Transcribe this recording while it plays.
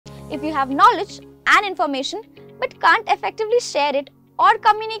If you have knowledge and information but can't effectively share it or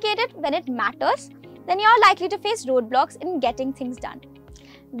communicate it when it matters, then you're likely to face roadblocks in getting things done.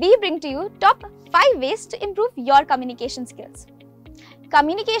 We bring to you top 5 ways to improve your communication skills.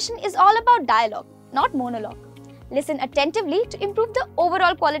 Communication is all about dialogue, not monologue. Listen attentively to improve the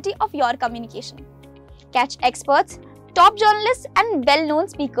overall quality of your communication. Catch experts, top journalists, and well-known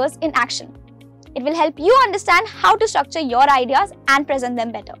speakers in action. It will help you understand how to structure your ideas and present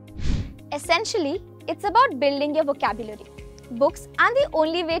them better. Essentially, it's about building your vocabulary. Books aren't the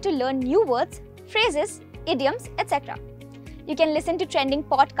only way to learn new words, phrases, idioms, etc. You can listen to trending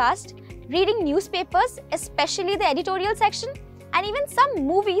podcasts, reading newspapers, especially the editorial section, and even some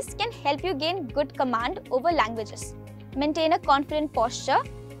movies can help you gain good command over languages. Maintain a confident posture,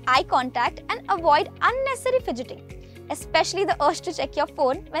 eye contact, and avoid unnecessary fidgeting, especially the urge to check your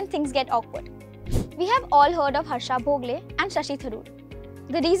phone when things get awkward. We have all heard of Harsha Bhogle and Shashi Tharoor.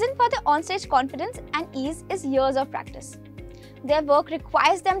 The reason for their onstage confidence and ease is years of practice. Their work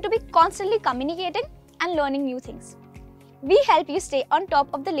requires them to be constantly communicating and learning new things. We help you stay on top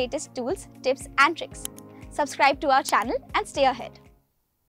of the latest tools, tips, and tricks. Subscribe to our channel and stay ahead.